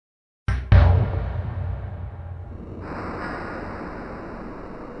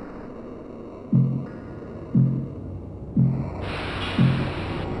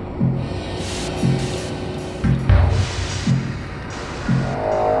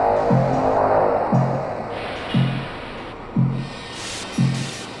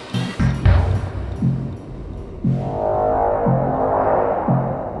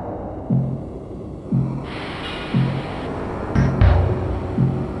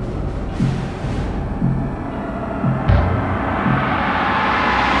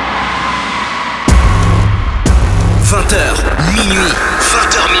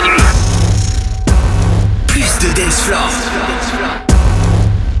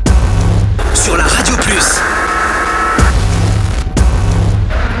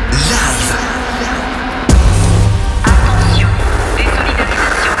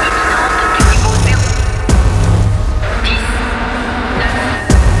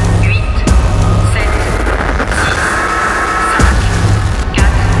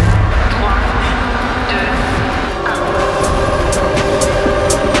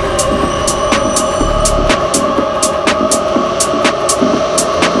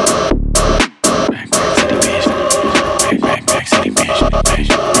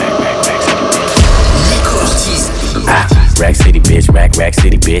Rack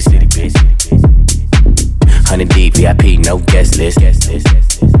City, bitch. 100 deep, VIP, no guest list.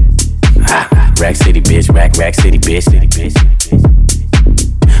 Rack City, bitch. Rack City, bitch.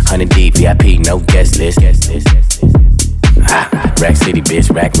 100 deep, VIP, no guest list. Rack City, bitch.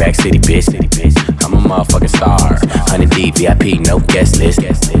 Rack City, bitch. I'm a motherfucking star. 100 deep, VIP, no guest list.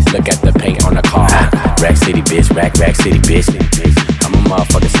 Look at the paint on the car. Rack City, bitch. Rack City, bitch. I'm a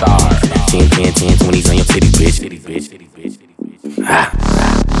motherfucking star. 10, 20s on your titty, bitch.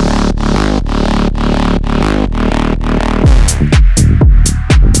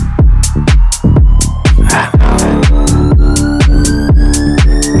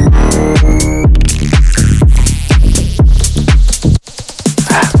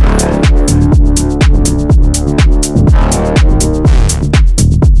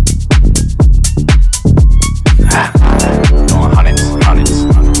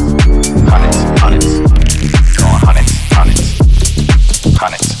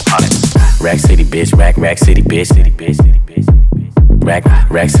 Rack City, bitch. Rack City, bitch. Rack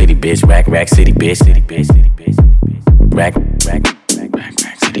City, bitch. Rack City, bitch. Rack City, bitch. Rack City, bitch.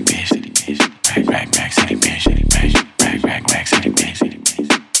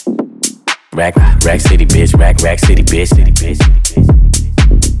 Rack City, bitch. Rack City, bitch. Rack City, bitch.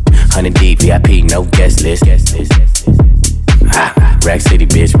 100 deep, VIP, no guest list. Rack City,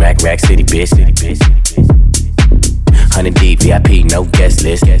 bitch. Rack City, bitch. 100 deep, VIP, no guest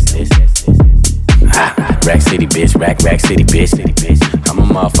list. Rack City, bitch. Rack City, bitch. I'm a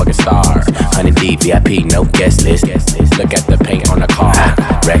motherfucking star. 100 deep, VIP, no guest list. Look at the paint on the car.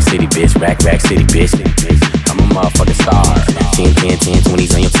 Rack City, bitch. Rack City, bitch. I'm a motherfucking star. 10,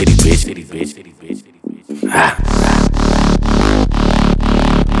 20s on your titty, bitch.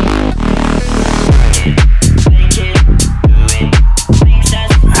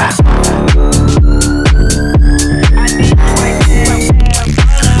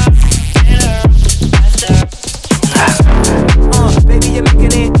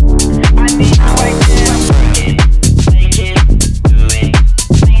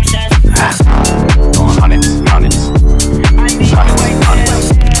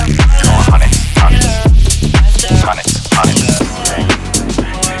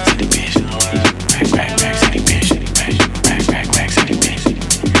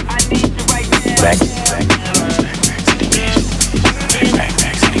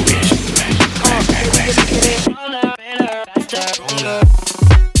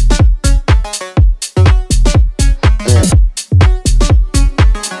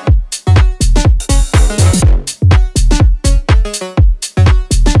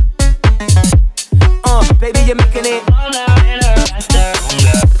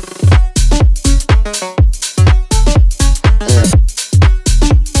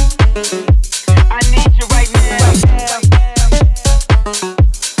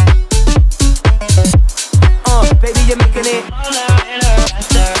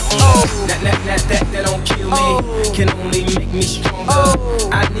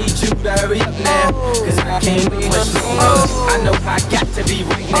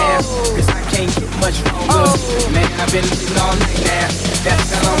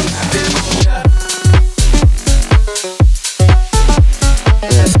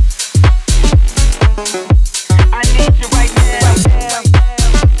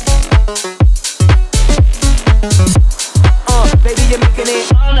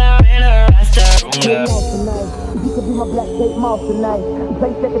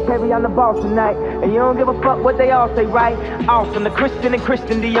 Say right off from the Christian and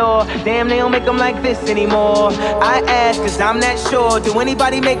Christian Dior. Damn, they don't make them like this anymore. I ask, cause I'm not sure. Do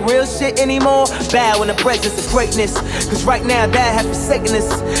anybody make real shit anymore? Bow in the presence of greatness. Cause right now that has forsaken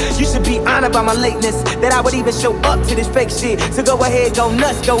us. You should be honored by my lateness. That I would even show up to this fake shit. So go ahead, go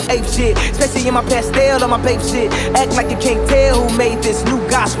nuts, go ape shit. Especially in my pastel on my paper shit. Act like you can't tell who made this new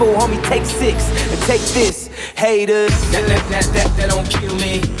gospel. Homie, take 6 and take this. Haters. That don't kill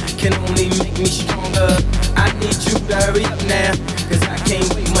me. Can only make me stronger. I need you to hurry up now, cause I can't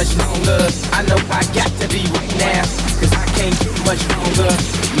wait much longer. I know I got to be right now, cause I can't can't get much longer.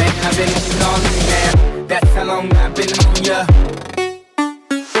 Man, I've been missing all of you now. That's how long I've been on ya.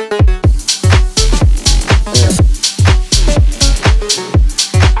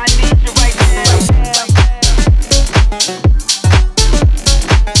 I need you right now.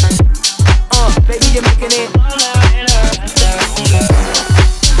 Baby, you're making it.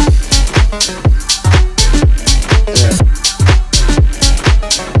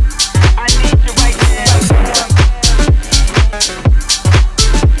 I need you right now.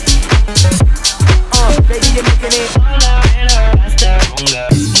 Baby, you're making it.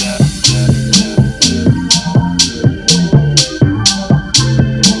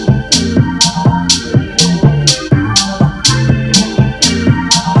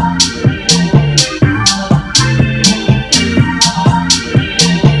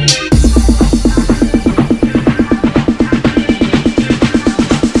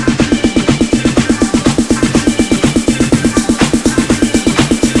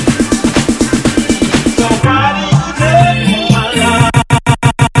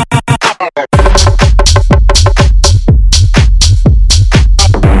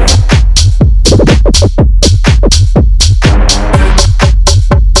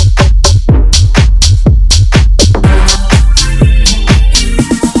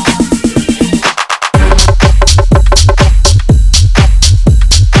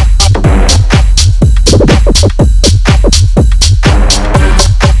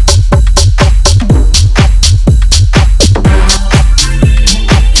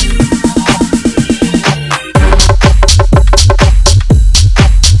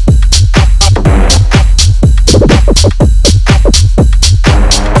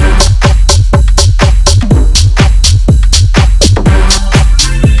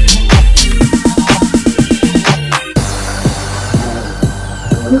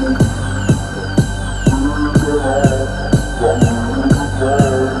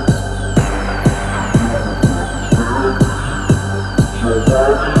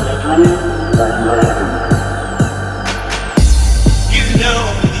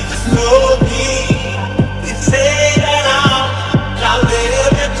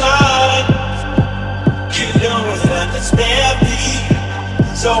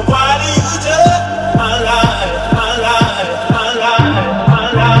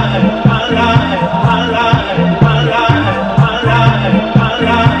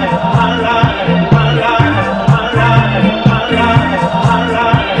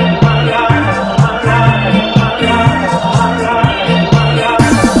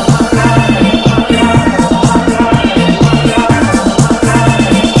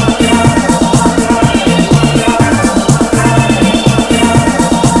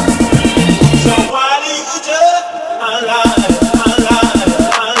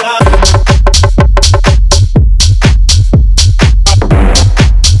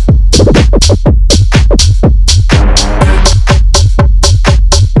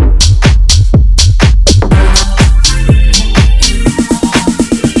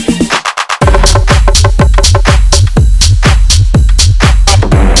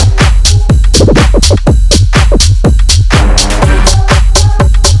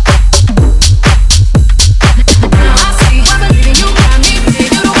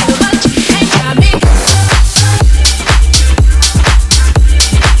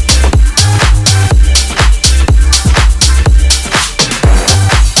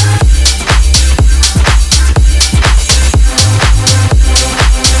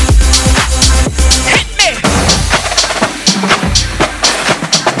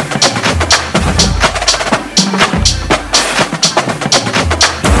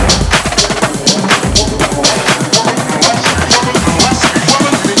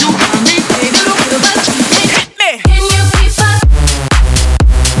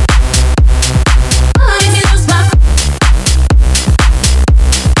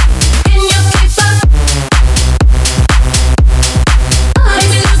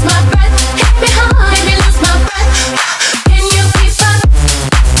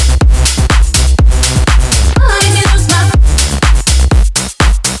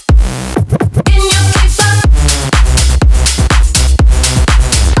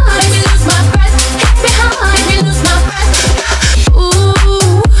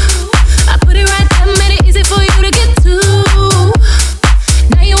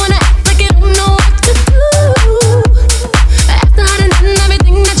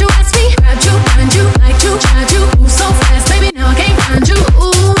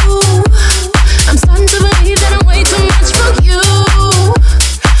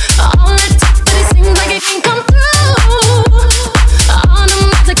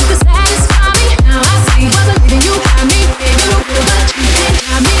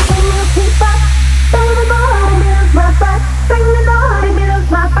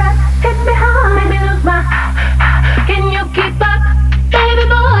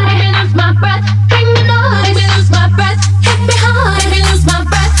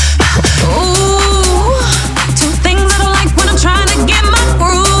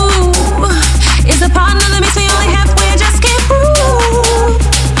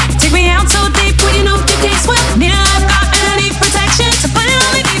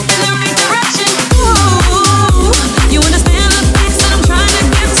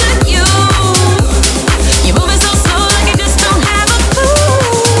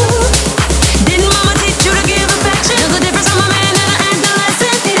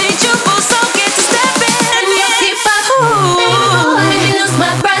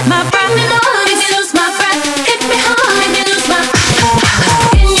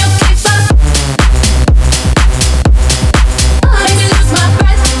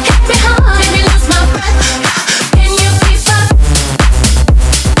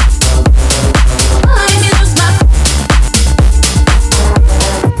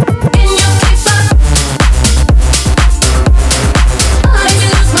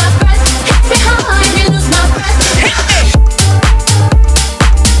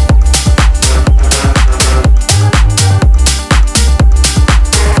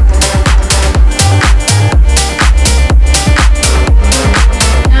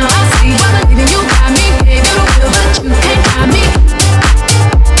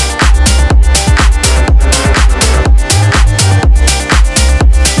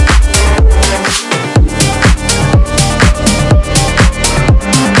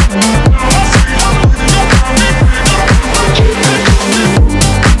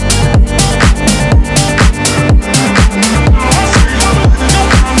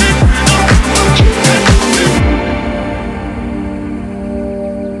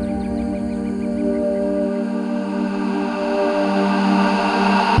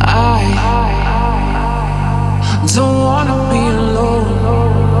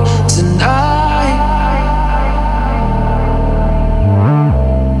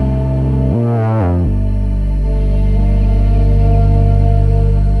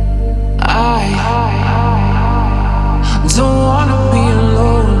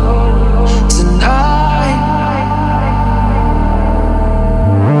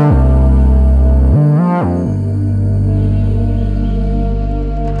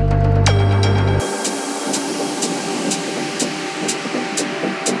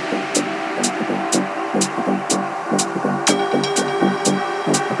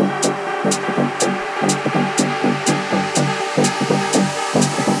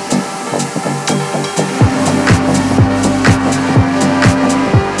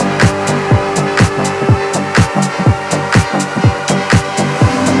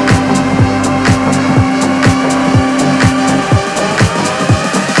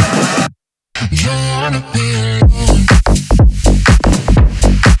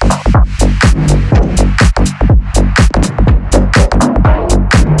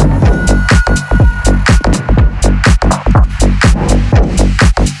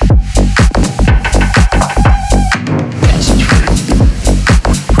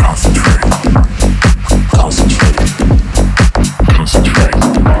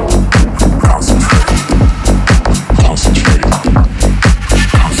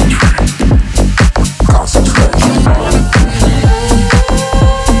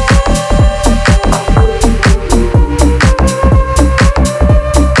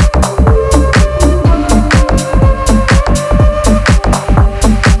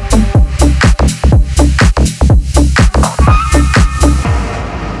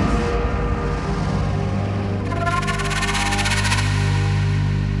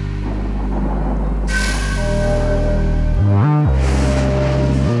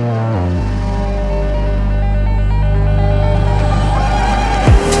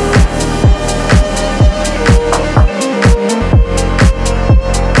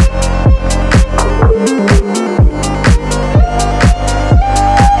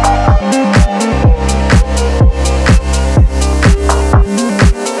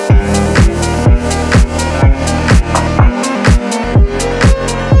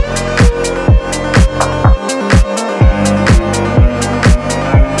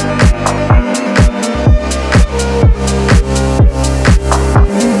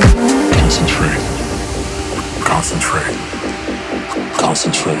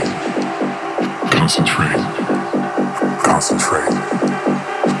 Concentrate. Concentrate. Concentrate.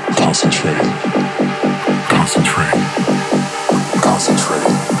 Concentrate. Concentrate.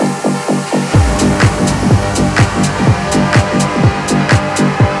 Concentrate.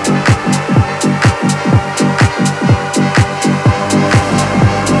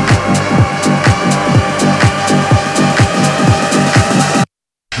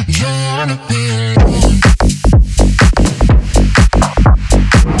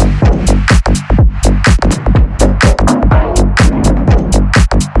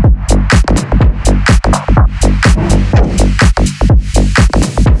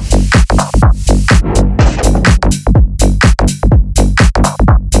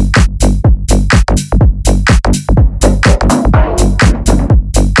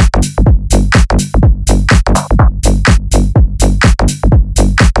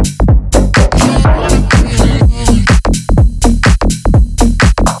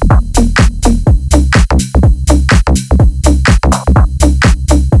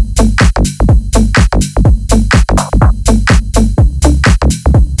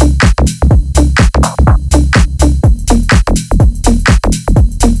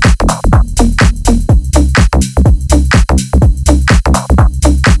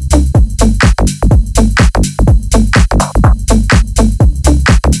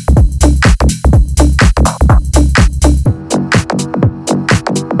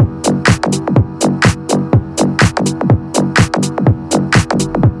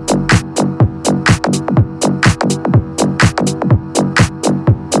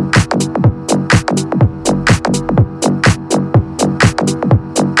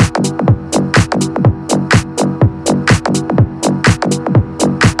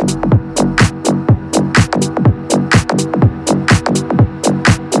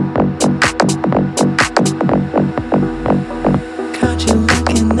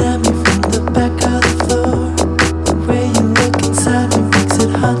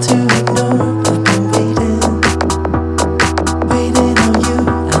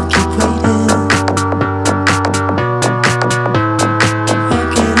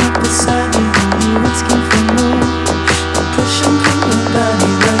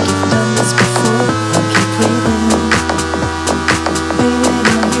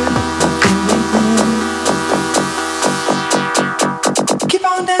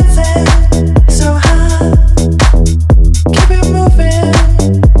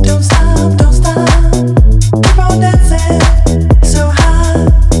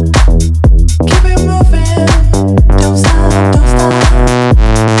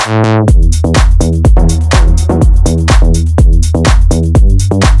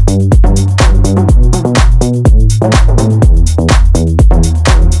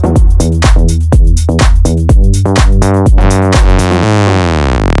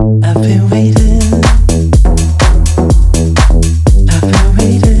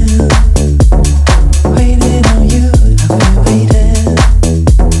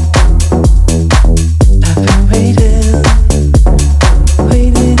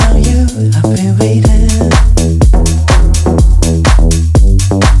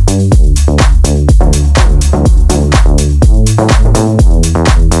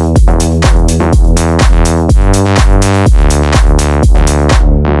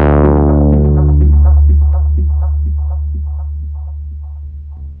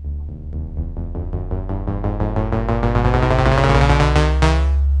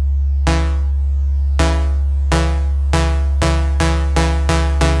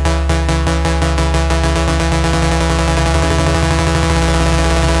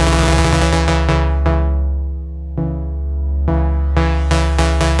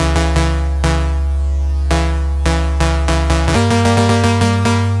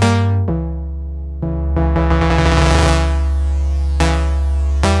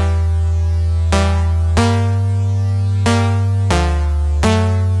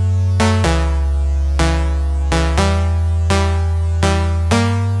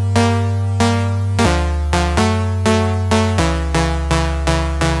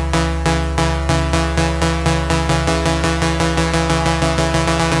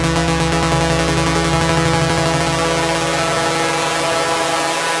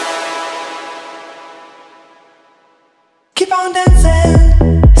 Keep on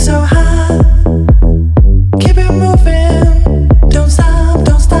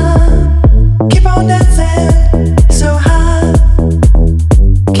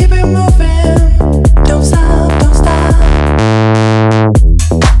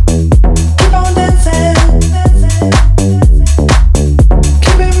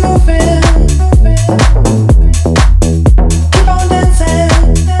dancing.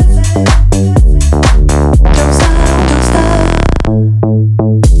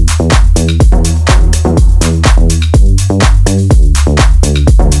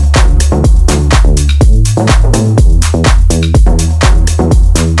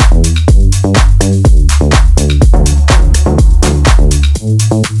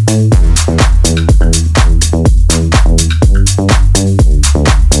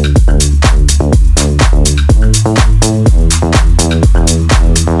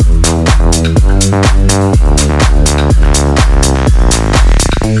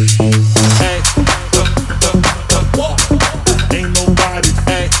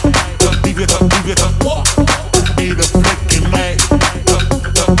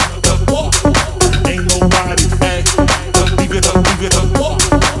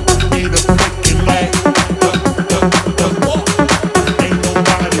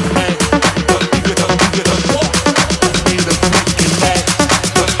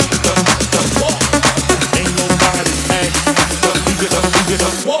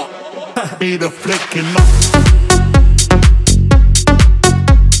 need a flicking up.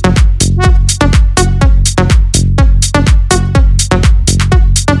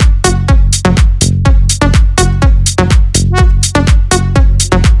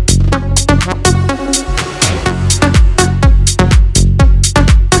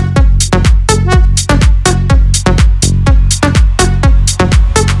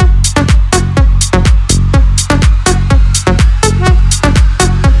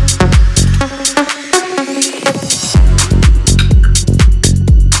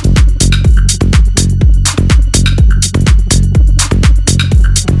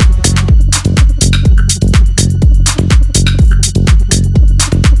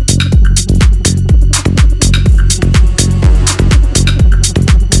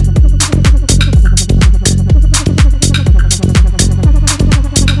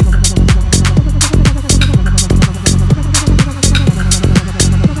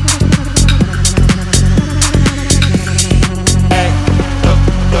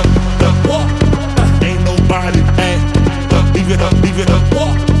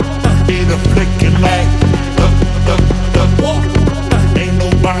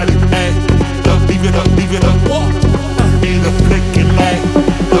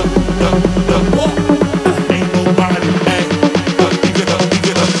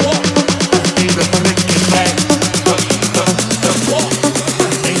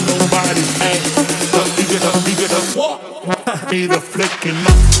 Need a flicking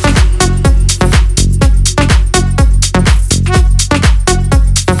up.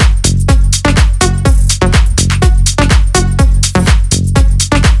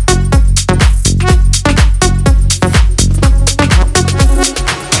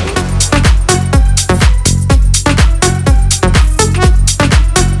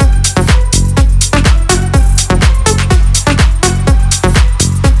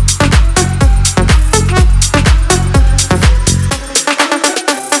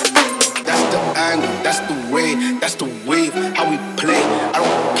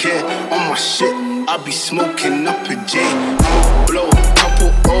 Smoking up a J, I'ma blow a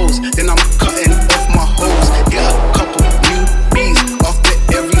couple O's, then I'm cutting off my hoes. Get a couple new B's off the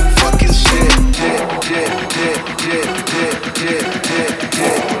every fucking shit.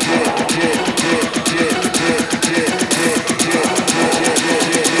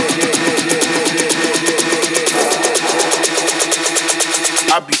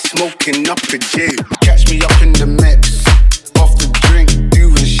 I be smoking up a J, catch me up in the mix, off the drink,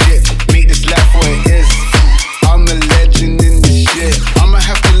 doing shit, make this life what it is. I'm a legend in this shit. I'ma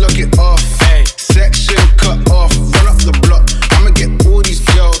have to look it off. Section cut off, run up the block. I'ma get all these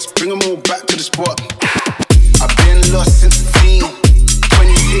girls, bring them all back to the spot. I've been lost since the teen.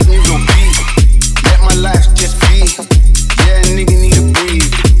 20s hit me real deep. Let my life just be. Yeah, nigga need to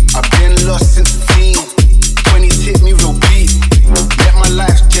breathe. I've been lost since the teen. 20s hit me real deep. Let my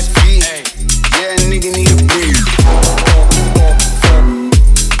life just be. Yeah, nigga need to breathe.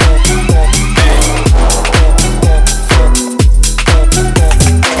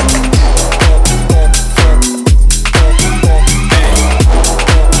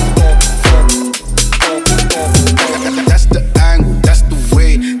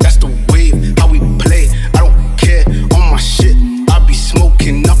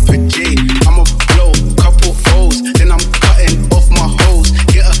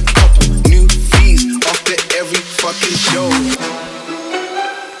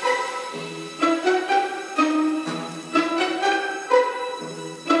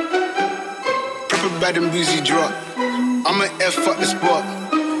 Bad and boozy drop. I'ma F up the spot.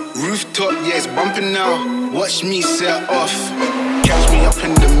 Rooftop, yeah, it's bumping now. Watch me set off. Catch me up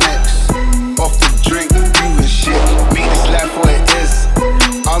in the mix. Off the drink, doing shit. Make this life what it is.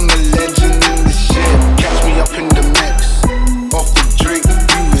 I'm a legend in this shit. Catch me up in the mix. Off the drink,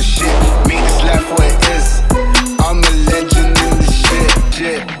 doing shit. Make this life what it is. I'm a legend in this shit.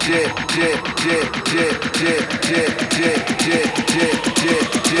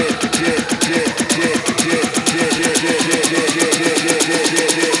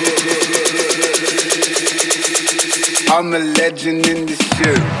 I'm a legend in this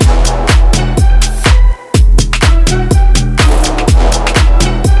shit.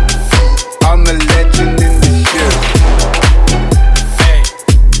 I'm a legend in this shit.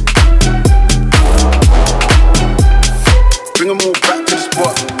 Bring them all back to the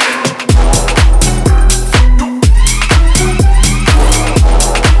spot.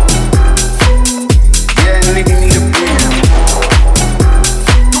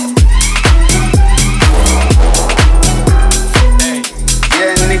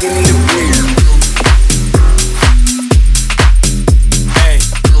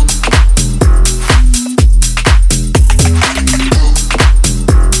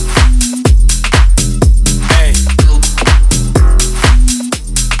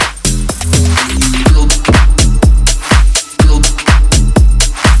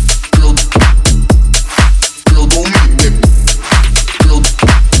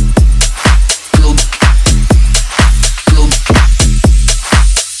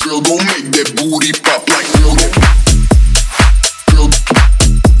 Girl, gon' make that booty pop like girl. Girl,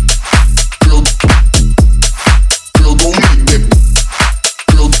 girl, girl, gon' make that.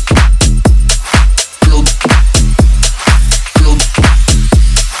 Girl, girl, girl,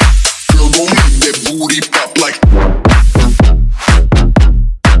 girl, gon' make that booty pop like.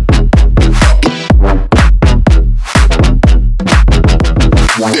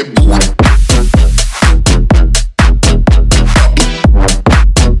 That booty.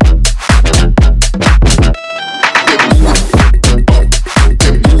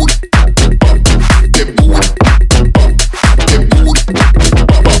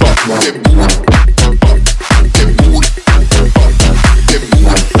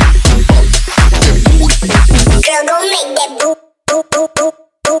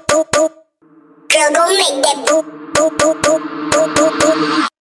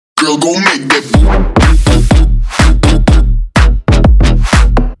 Girl, gon' make that boo.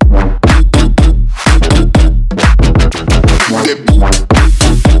 That boo.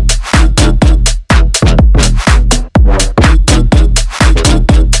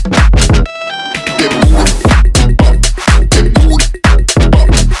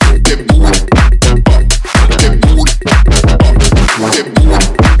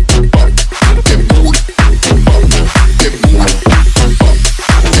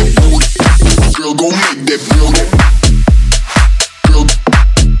 Girl, gon' make that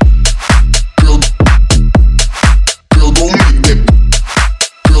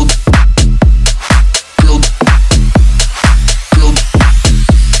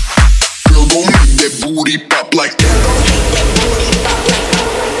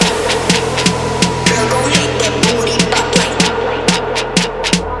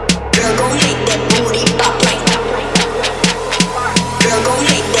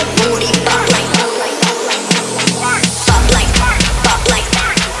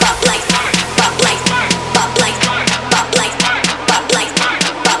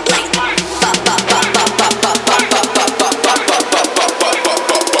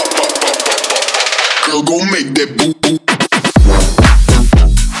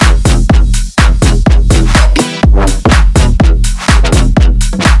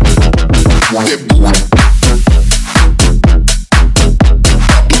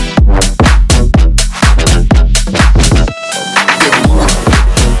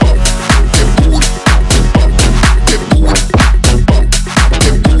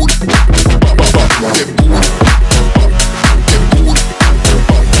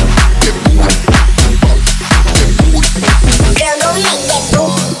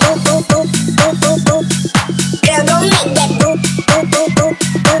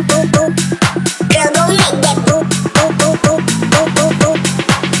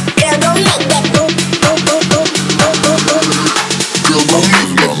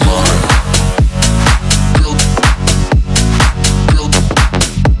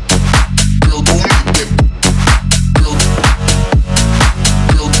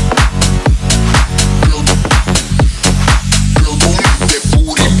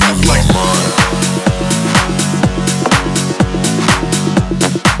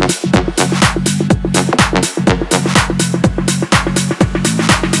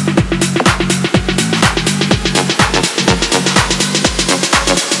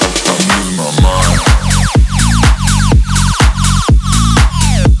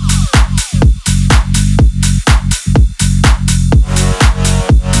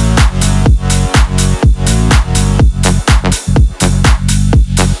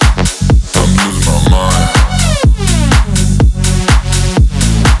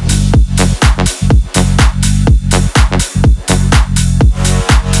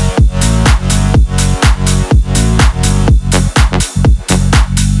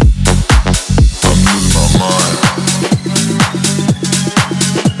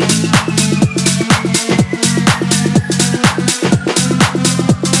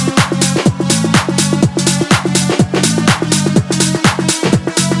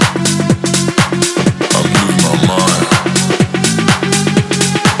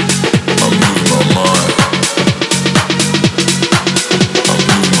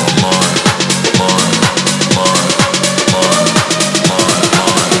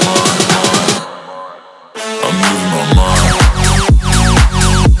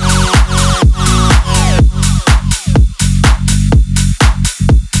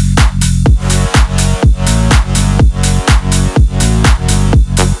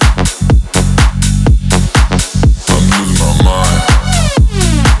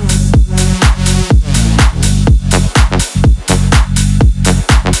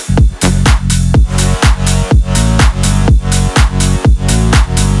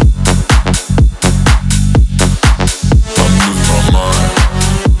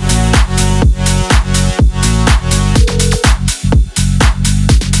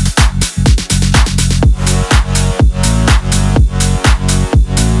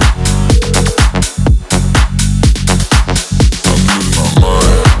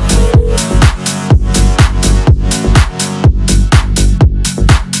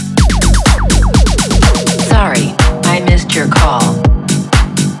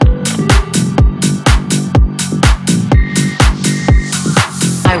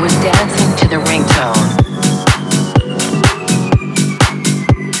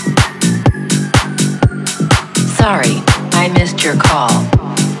missed your call.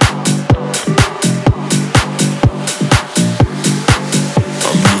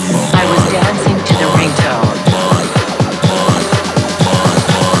 I was dancing to the ringtone.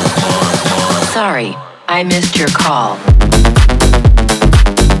 Sorry, I missed your call.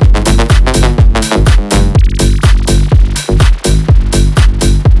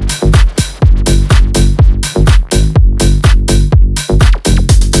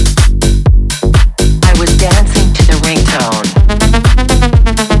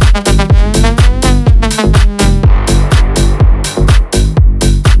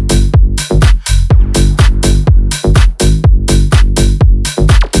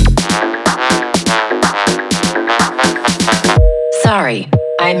 Sorry,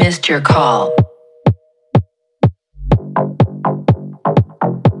 I missed your call.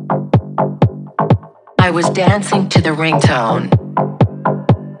 I was dancing to the ringtone.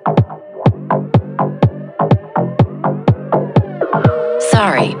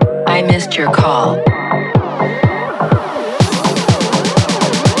 Sorry, I missed your call.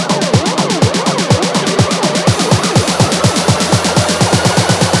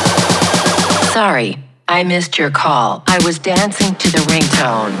 Sorry, I missed your call. I was dancing to the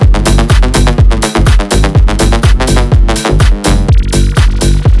ringtone.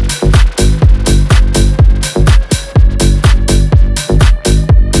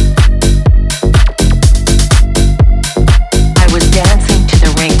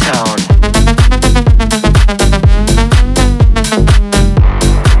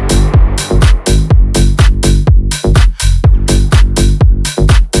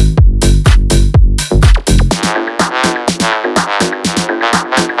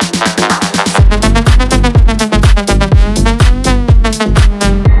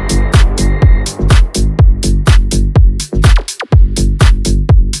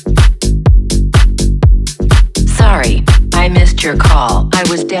 Your call. I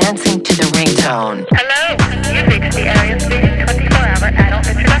was dancing to the ringtone. Hello, you've reached the area's leading 24-hour adult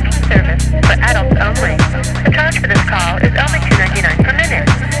introduction service for adults only. The charge for this call is only $2.99 per minute.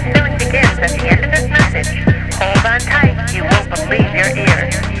 Billing begins at the end of this message. Hold on tight, you won't believe your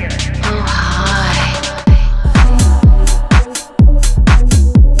ears. Oh, hi.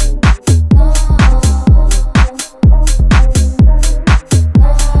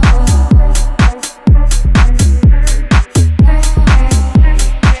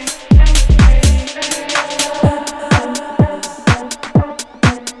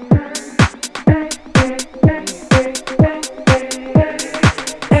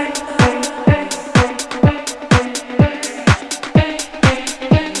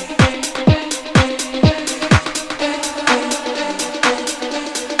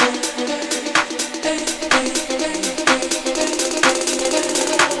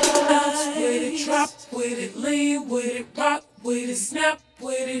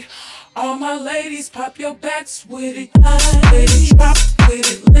 Pop your backs with it, with it, drop with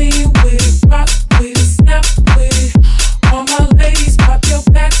it, lean with it, rock with it, snap with it. All my ladies, pop your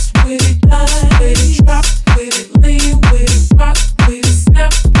backs with it, with it, drop with it, lean with it, rock with it, snap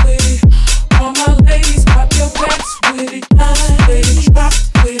with it. All my ladies, pop your backs with it, with it, drop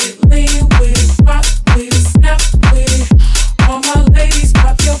with it, lean with it, rock with it, snap with it. All my ladies,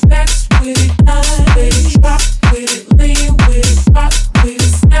 pop your backs with it, with it, drop with it, lean with it, rock with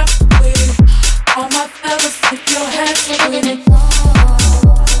it, snap with it. All my fellas, put your hands with it.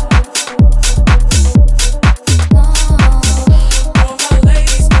 All my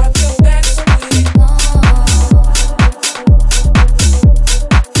ladies, pop your backs with it.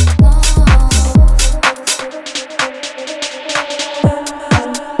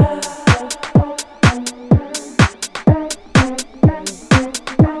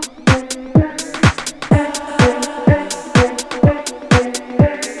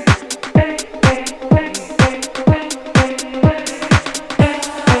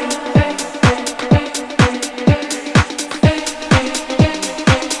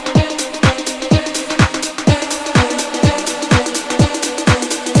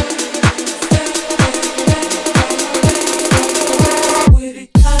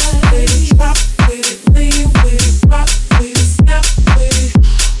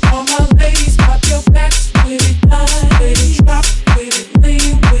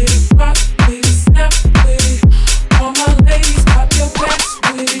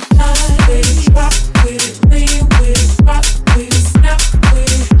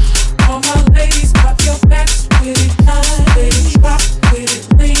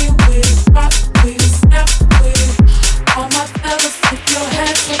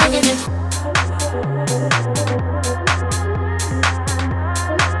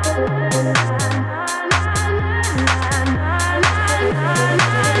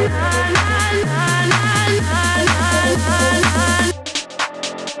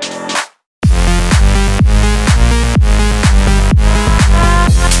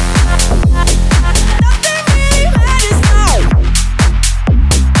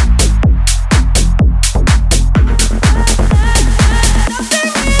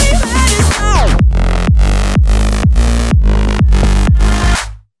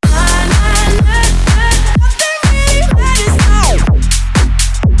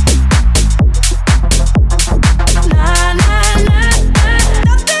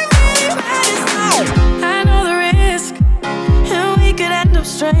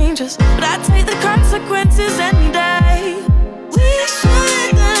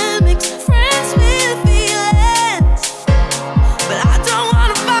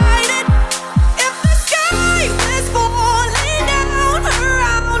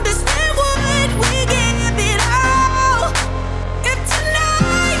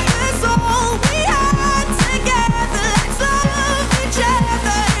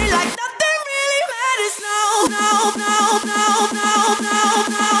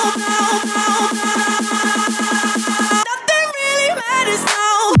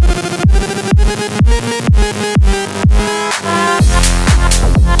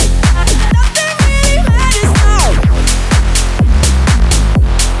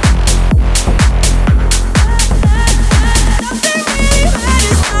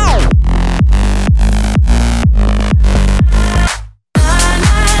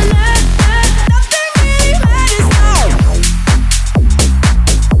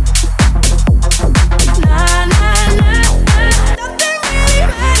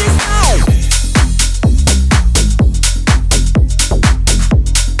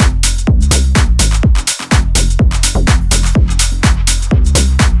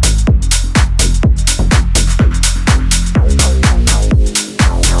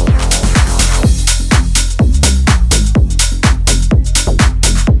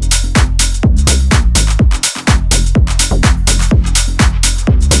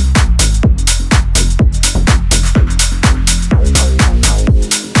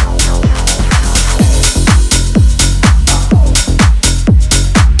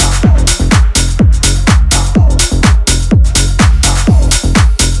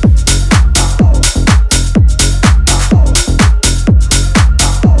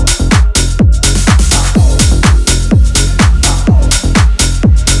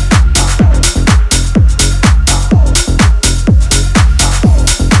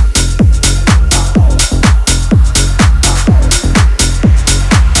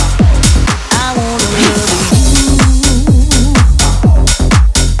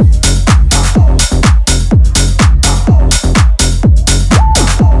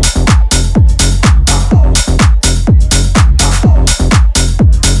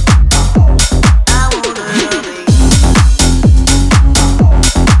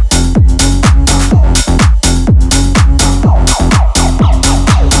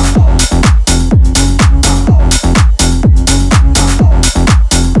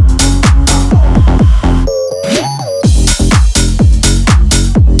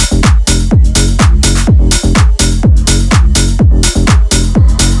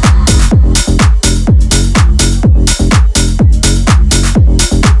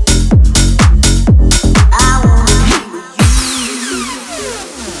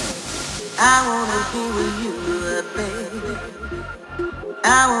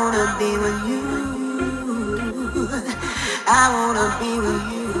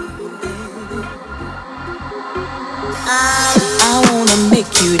 I wanna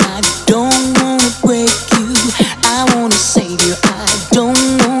make you, I don't wanna break you. I wanna save you, I don't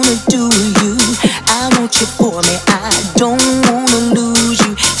wanna do you. I want you for me, I don't wanna lose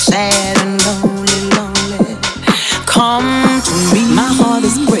you. Sad and lonely, lonely. Come to me. My heart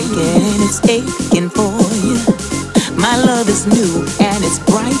is breaking and it's aching for you. My love is new and it's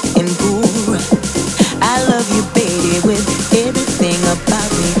bright and pure. I love you, baby, with everything about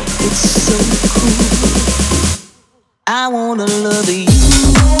me. It's so cool. I wanna love you.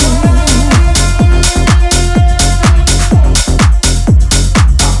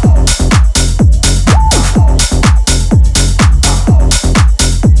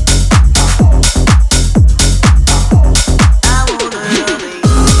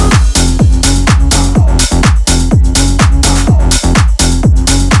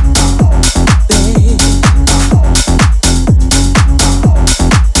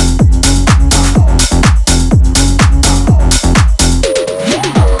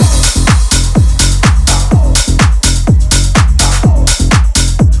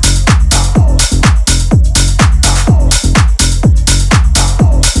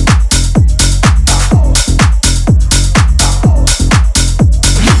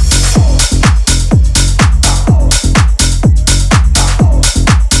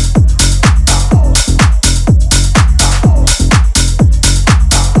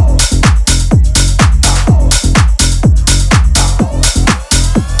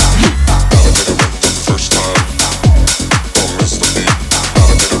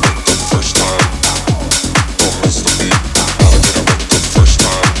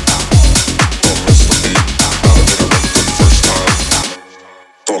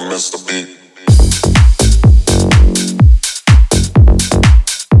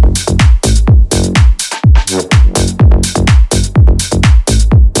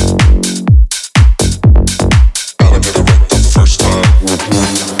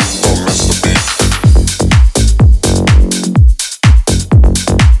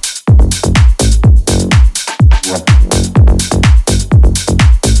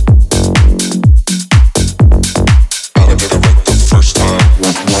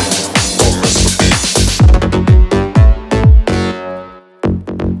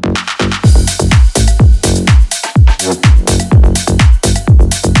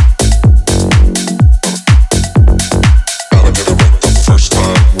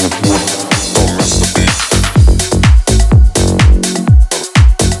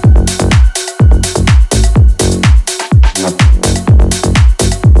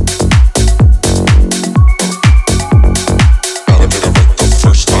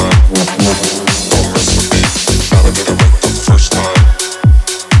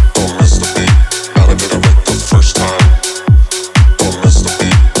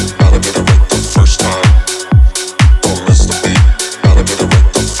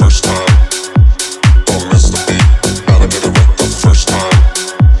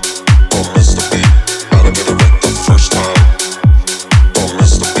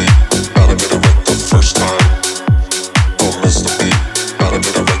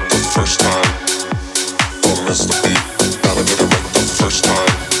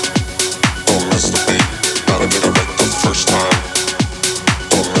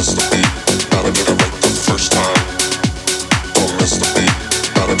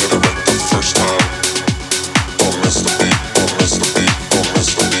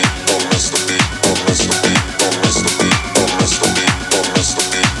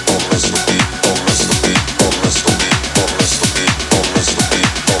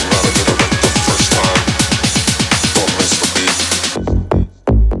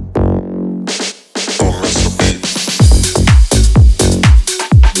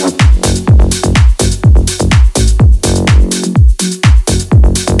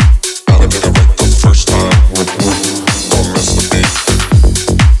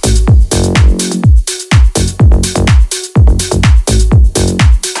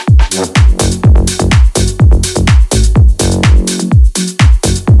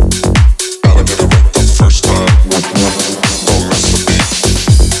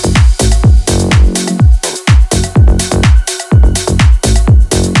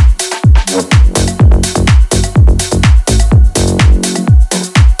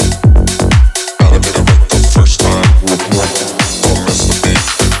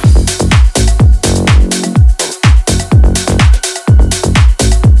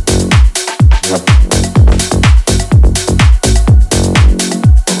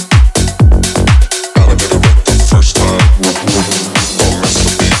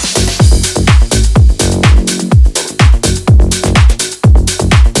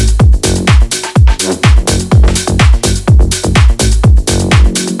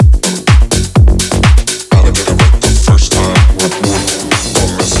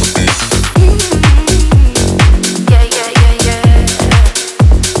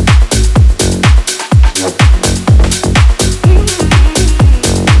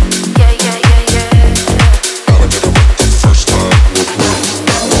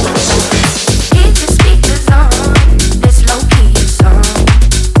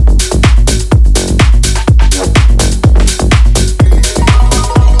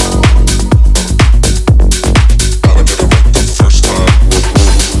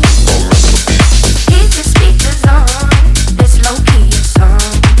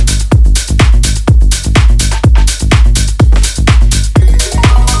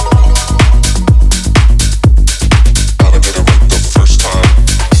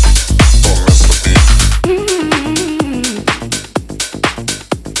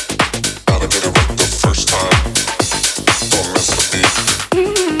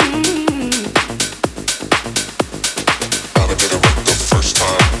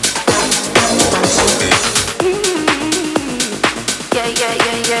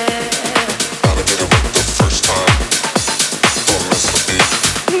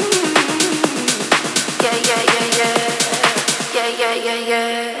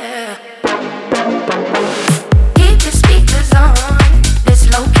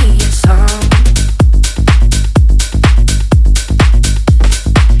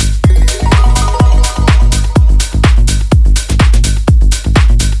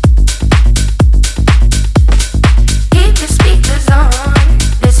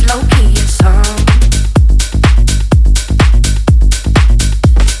 This low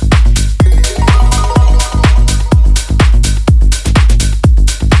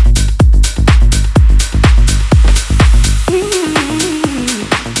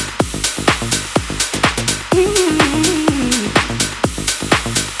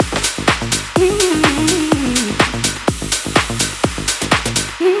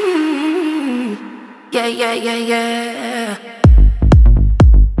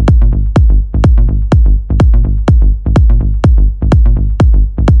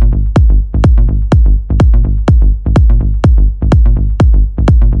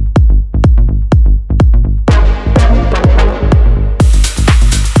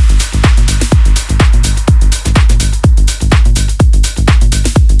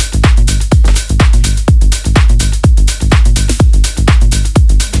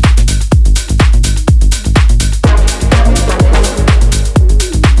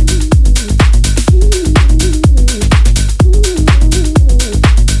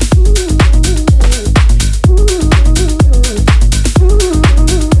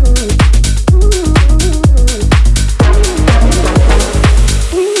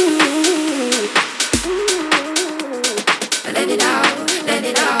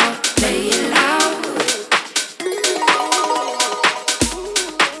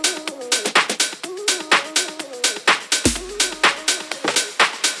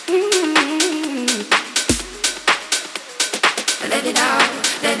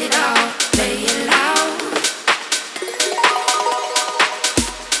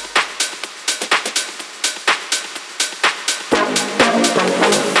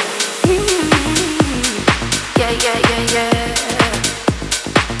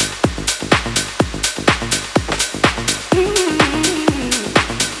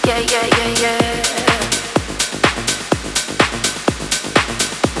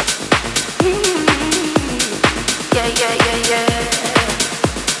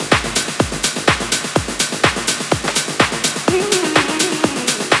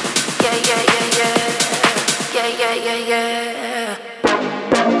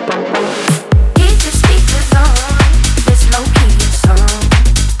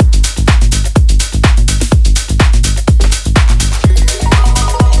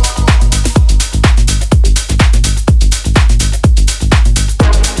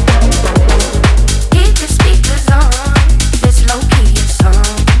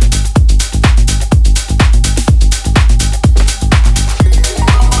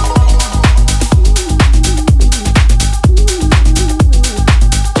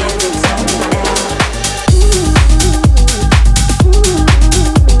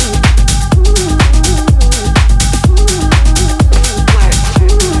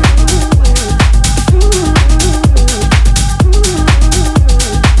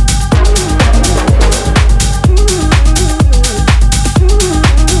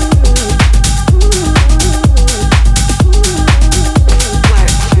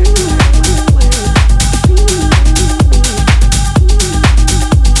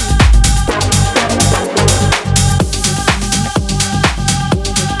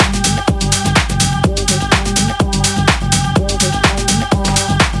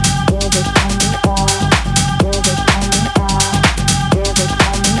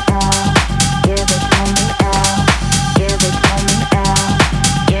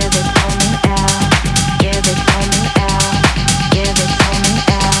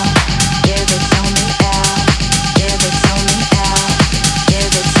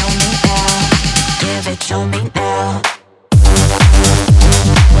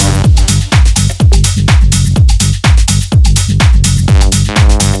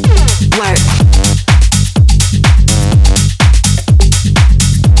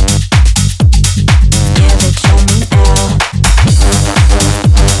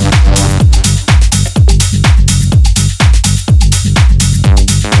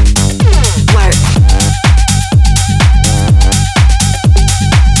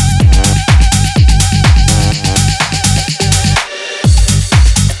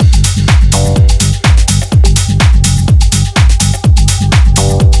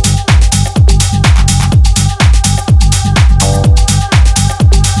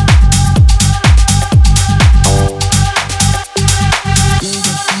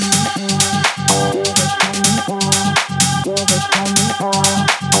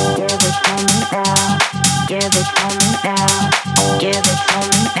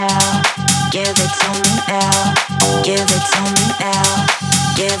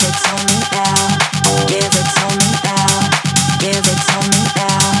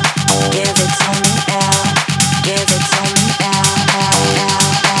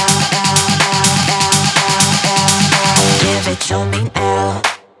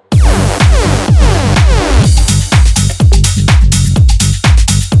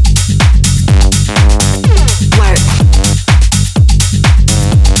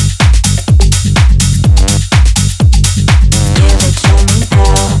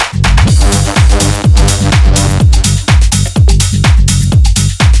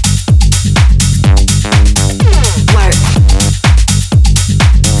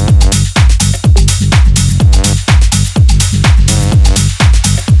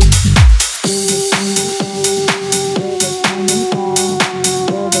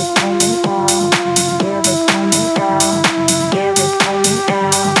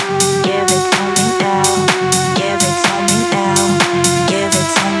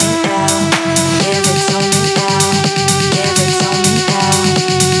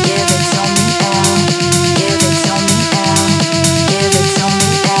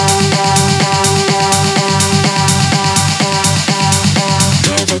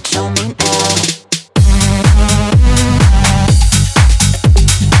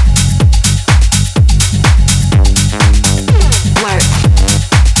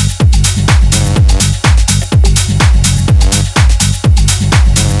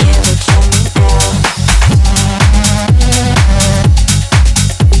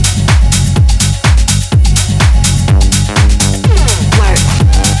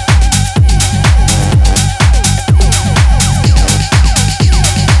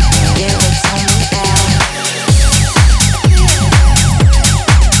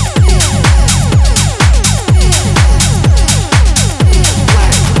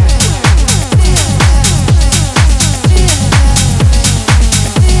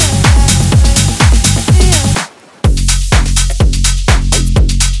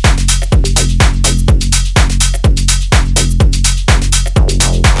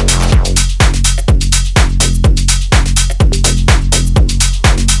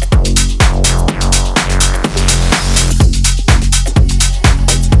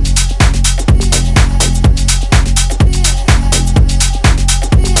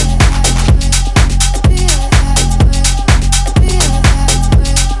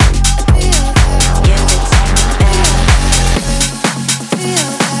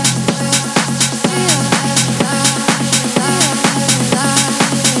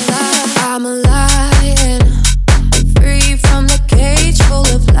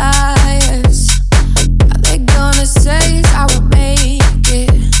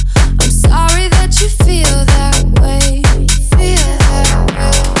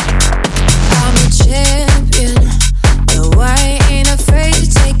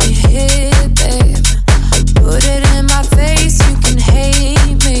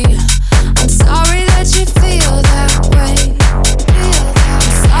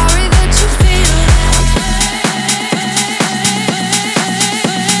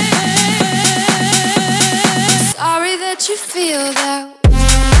Feel that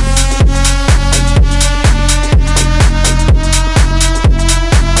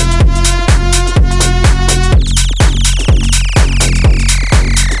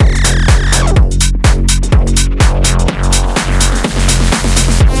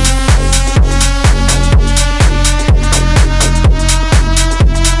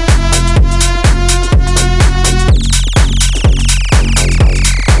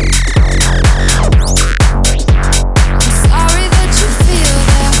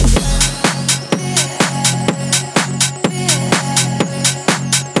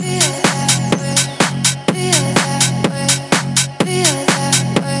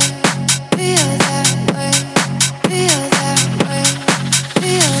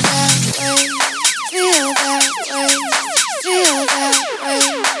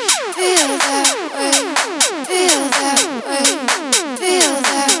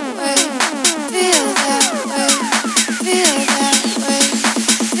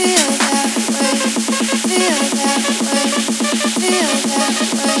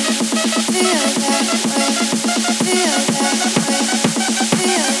way.